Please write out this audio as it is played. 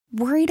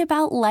Worried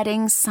about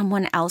letting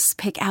someone else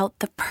pick out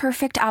the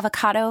perfect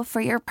avocado for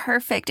your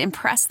perfect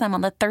impress them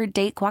on the third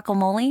date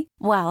guacamole?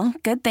 Well,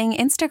 good thing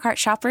Instacart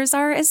shoppers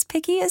are as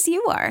picky as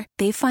you are.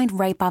 They find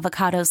ripe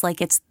avocados like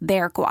it's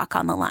their guac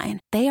on the line.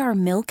 They are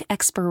milk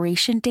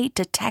expiration date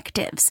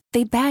detectives.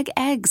 They bag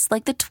eggs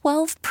like the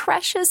 12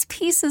 precious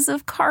pieces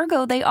of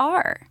cargo they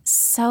are.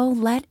 So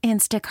let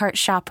Instacart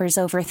shoppers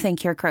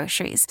overthink your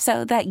groceries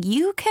so that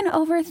you can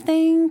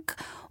overthink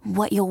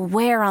what you'll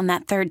wear on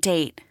that third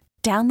date.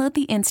 Download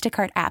the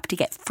Instacart app to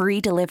get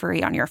free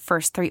delivery on your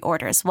first 3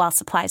 orders while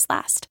supplies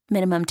last.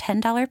 Minimum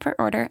 $10 per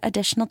order.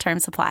 Additional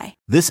terms apply.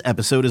 This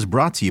episode is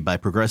brought to you by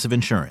Progressive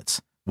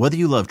Insurance. Whether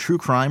you love true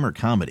crime or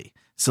comedy,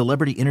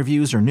 celebrity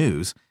interviews or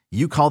news,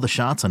 you call the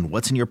shots on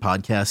what's in your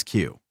podcast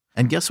queue.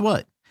 And guess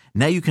what?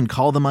 Now you can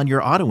call them on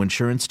your auto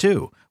insurance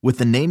too with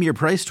the Name Your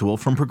Price tool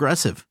from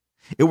Progressive.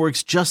 It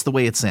works just the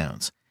way it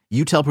sounds.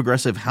 You tell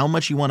Progressive how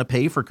much you want to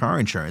pay for car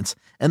insurance,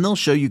 and they'll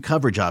show you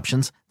coverage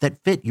options that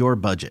fit your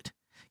budget.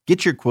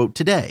 Get your quote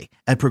today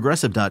at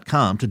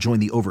Progressive.com to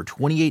join the over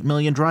 28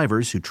 million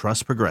drivers who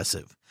trust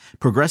Progressive.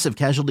 Progressive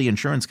Casualty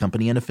Insurance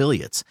Company and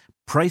Affiliates.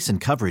 Price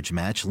and coverage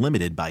match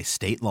limited by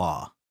state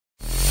law.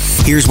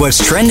 Here's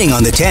what's trending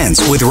on the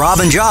 10's with Rob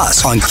and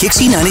Joss on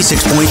KyXy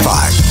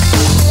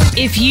 96.5.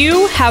 If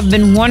you have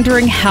been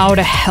wondering how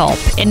to help,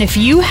 and if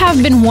you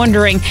have been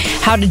wondering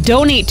how to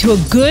donate to a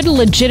good,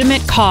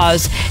 legitimate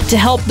cause to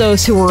help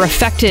those who were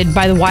affected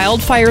by the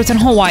wildfires in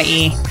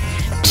Hawaii,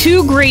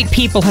 2 great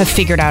people have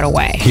figured out a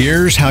way.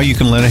 Here's how you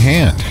can lend a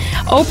hand.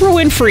 Oprah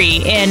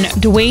Winfrey and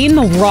Dwayne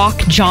 "The Rock"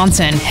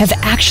 Johnson have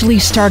actually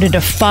started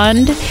a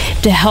fund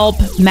to help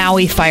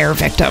Maui fire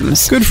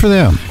victims. Good for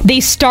them.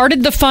 They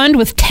started the fund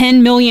with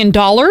 $10 million,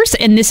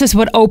 and this is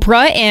what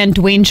Oprah and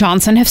Dwayne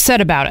Johnson have said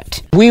about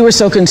it. We were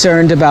so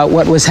concerned about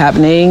what was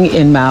happening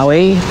in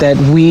Maui that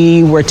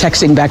we were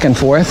texting back and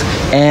forth,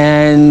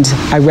 and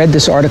I read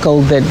this article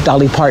that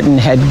Dolly Parton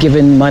had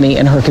given money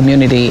in her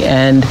community,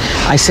 and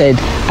I said,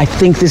 I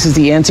think this is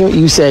the answer.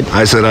 You said...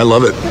 I said, I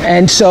love it.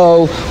 And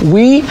so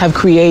we have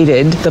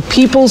created the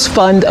People's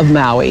Fund of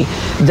Maui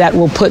that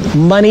will put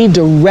money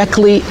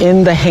directly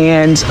in the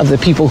hands of the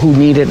people who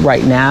need it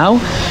right now.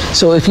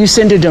 So if you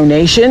send a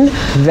donation,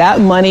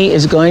 that money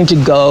is going to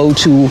go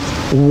to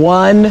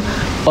one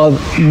of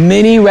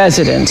many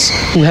residents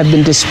who have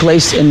been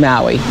displaced in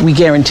Maui. We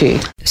guarantee.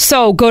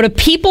 So go to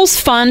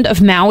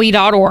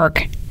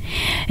peoplesfundofmaui.org.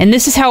 And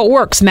this is how it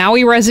works.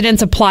 Maui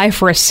residents apply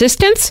for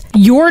assistance.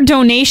 Your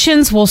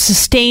donations will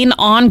sustain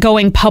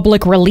ongoing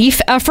public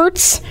relief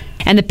efforts.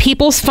 And the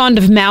People's Fund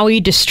of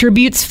Maui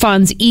distributes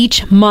funds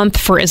each month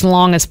for as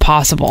long as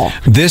possible.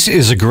 This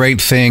is a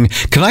great thing.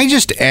 Can I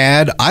just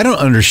add, I don't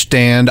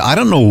understand. I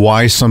don't know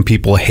why some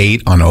people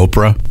hate on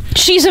Oprah.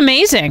 She's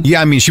amazing.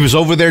 Yeah, I mean, she was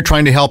over there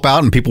trying to help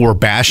out and people were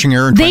bashing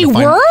her. They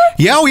were?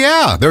 Yeah, oh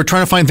yeah. They were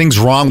trying to find things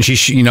wrong. She's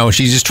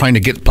just trying to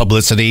get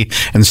publicity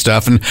and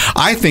stuff. And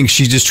I think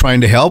she's just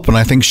trying to help. And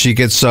I think she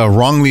gets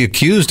wrongly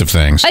accused of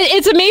things.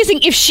 It's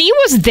amazing. If she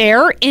was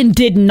there and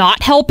did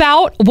not help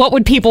out, what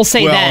would people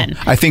say then?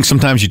 I think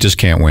sometimes you just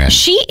can't win.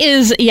 She's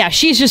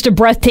just a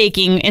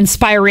breathtaking,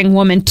 inspiring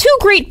woman. 2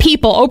 great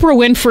people, Oprah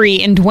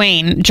Winfrey and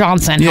Dwayne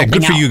Johnson. Yeah,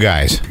 good for you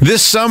guys.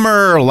 This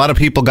summer, a lot of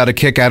people got a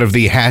kick out of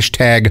the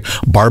hashtag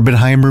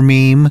Barbenheimer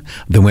meme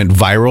that went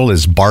viral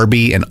as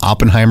Barbie and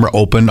Oppenheimer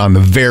opened on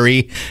the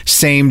very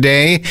same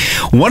day.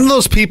 One of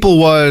those people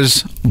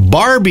was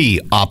Barbie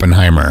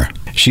Oppenheimer.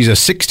 She's a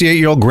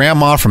 68-year-old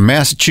grandma from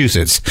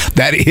Massachusetts.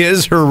 That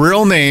is her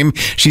real name.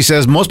 She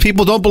says most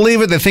people don't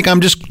believe it. They think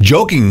I'm just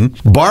joking.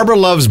 Barbara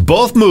loves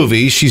both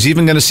movies. She's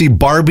even going to see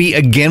Barbie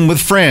again with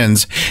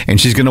friends, and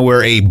she's going to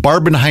wear a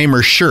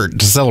Barbenheimer shirt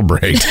to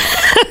celebrate.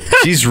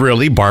 She's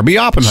really Barbie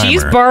Oppenheimer.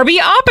 She's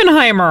Barbie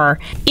Oppenheimer.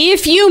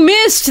 If you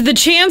missed the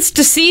chance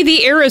to see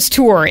the Eras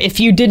Tour, if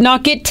you did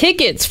not get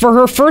tickets for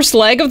her first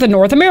leg of the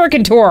North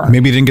American Tour.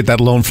 Maybe you didn't get that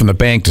loan from the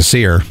bank to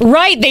see her.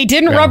 Right, they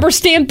didn't rubber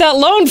stamp that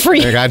loan for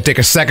you. I got to take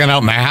a second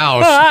out in the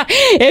house.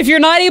 If you're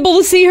not able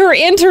to see her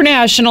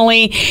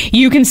internationally,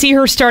 you can see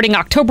her starting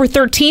October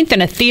 13th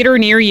in a theater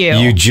near you.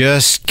 You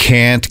just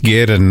can't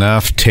get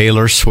enough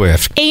Taylor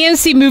Swift.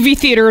 AMC movie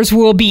theaters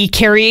will be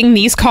carrying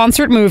these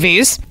concert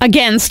movies,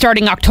 again,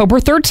 starting October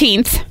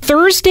 13th,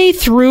 Thursday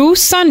through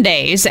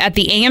Sundays at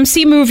the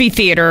AMC movie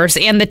theaters,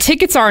 and the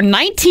tickets are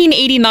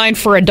 $19.89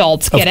 for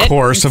adults. Get it? Of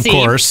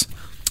course.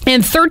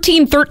 And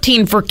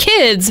 $13.13 for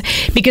kids,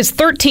 because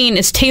 13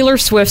 is Taylor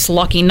Swift's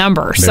lucky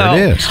number. There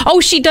it is. Oh,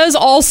 she does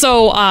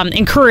also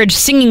encourage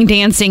singing,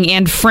 dancing,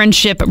 and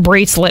friendship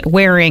bracelet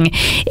wearing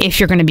if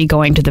you're going to be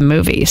going to the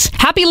movies.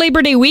 Happy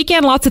Labor Day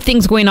weekend. Lots of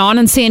things going on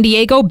in San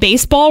Diego.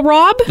 Baseball,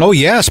 Rob? Oh,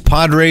 yes.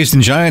 Padres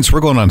and Giants.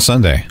 We're going on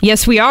Sunday.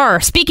 Yes, we are.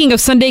 Speaking of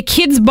Sunday,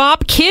 Kids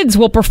Bop Kids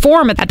will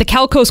perform at the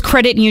Cal Coast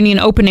Credit Union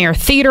Open Air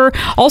Theater.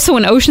 Also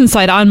in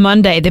Oceanside on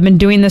Monday. They've been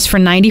doing this for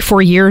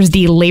 94 years,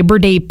 the Labor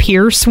Day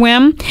Pier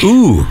Swim.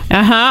 Ooh.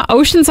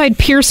 Oceanside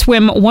Pier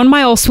Swim, 1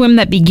 mile swim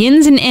that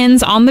begins and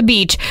ends on the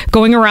beach,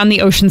 going around the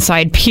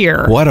Oceanside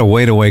Pier. What a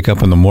way to wake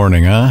up in the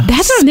morning, huh?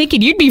 That's what I was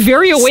thinking. You'd be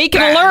very awake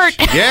and alert.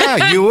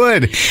 Yeah, you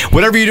would.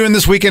 Whatever you're doing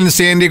this weekend in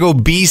San Diego,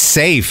 be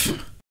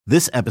safe.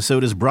 This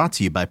episode is brought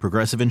to you by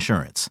Progressive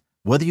Insurance.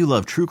 Whether you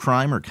love true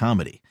crime or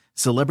comedy,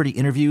 celebrity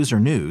interviews or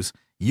news,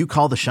 you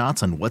call the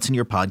shots on what's in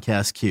your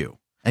podcast queue.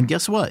 And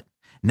guess what?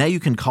 Now you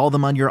can call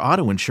them on your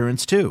auto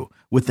insurance too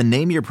with the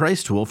Name Your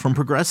Price tool from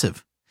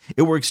Progressive.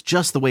 It works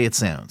just the way it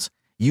sounds.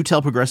 You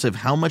tell Progressive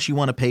how much you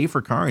want to pay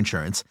for car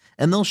insurance,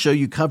 and they'll show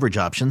you coverage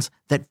options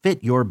that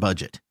fit your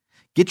budget.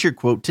 Get your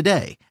quote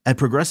today at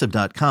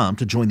Progressive.com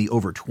to join the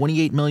over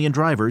 28 million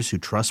drivers who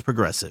trust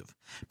Progressive.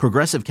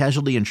 Progressive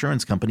Casualty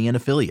Insurance Company and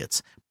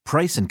Affiliates.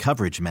 Price and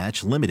coverage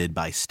match limited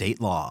by state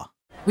law.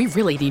 We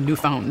really need new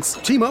phones.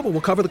 T-Mobile will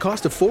cover the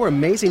cost of 4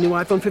 amazing new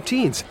iPhone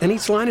 15s, and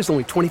each line is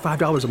only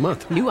 $25 a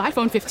month. New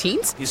iPhone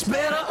 15s? It's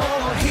better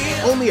over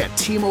here. Only at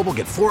T-Mobile,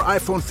 get 4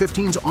 iPhone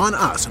 15s on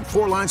us and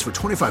 4 lines for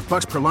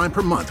 $25 per line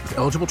per month with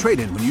eligible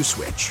trade-in when you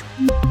switch.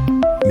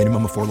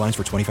 Minimum of 4 lines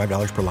for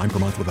 $25 per line per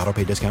month with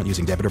autopay discount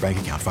using debit or bank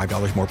account.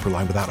 $5 more per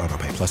line without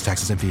autopay, plus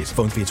taxes and fees.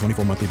 Phone fee at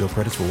 24 monthly bill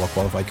credits for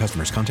well-qualified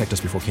customers. Contact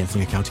us before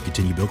canceling account to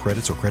continue bill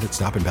credits or credit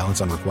stop and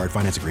balance on required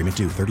finance agreement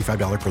due.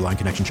 $35 per line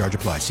connection charge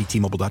applies. See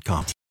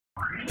T-Mobile.com.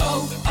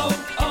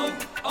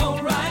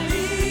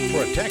 O'Reilly.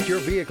 Protect your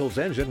vehicle's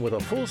engine with a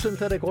full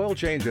synthetic oil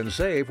change and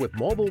save with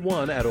Mobil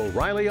 1 at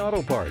O'Reilly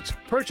Auto Parts.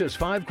 Purchase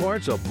 5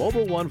 quarts of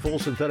Mobil 1 full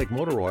synthetic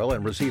motor oil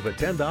and receive a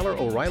 $10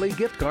 O'Reilly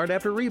gift card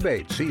after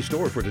rebate. See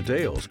store for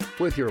details.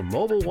 With your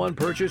Mobil 1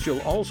 purchase,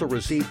 you'll also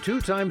receive 2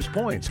 times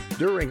points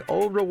during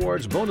O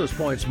Rewards Bonus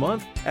Points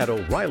Month at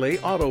O'Reilly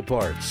Auto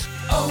Parts.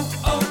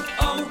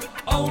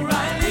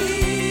 O'Reilly.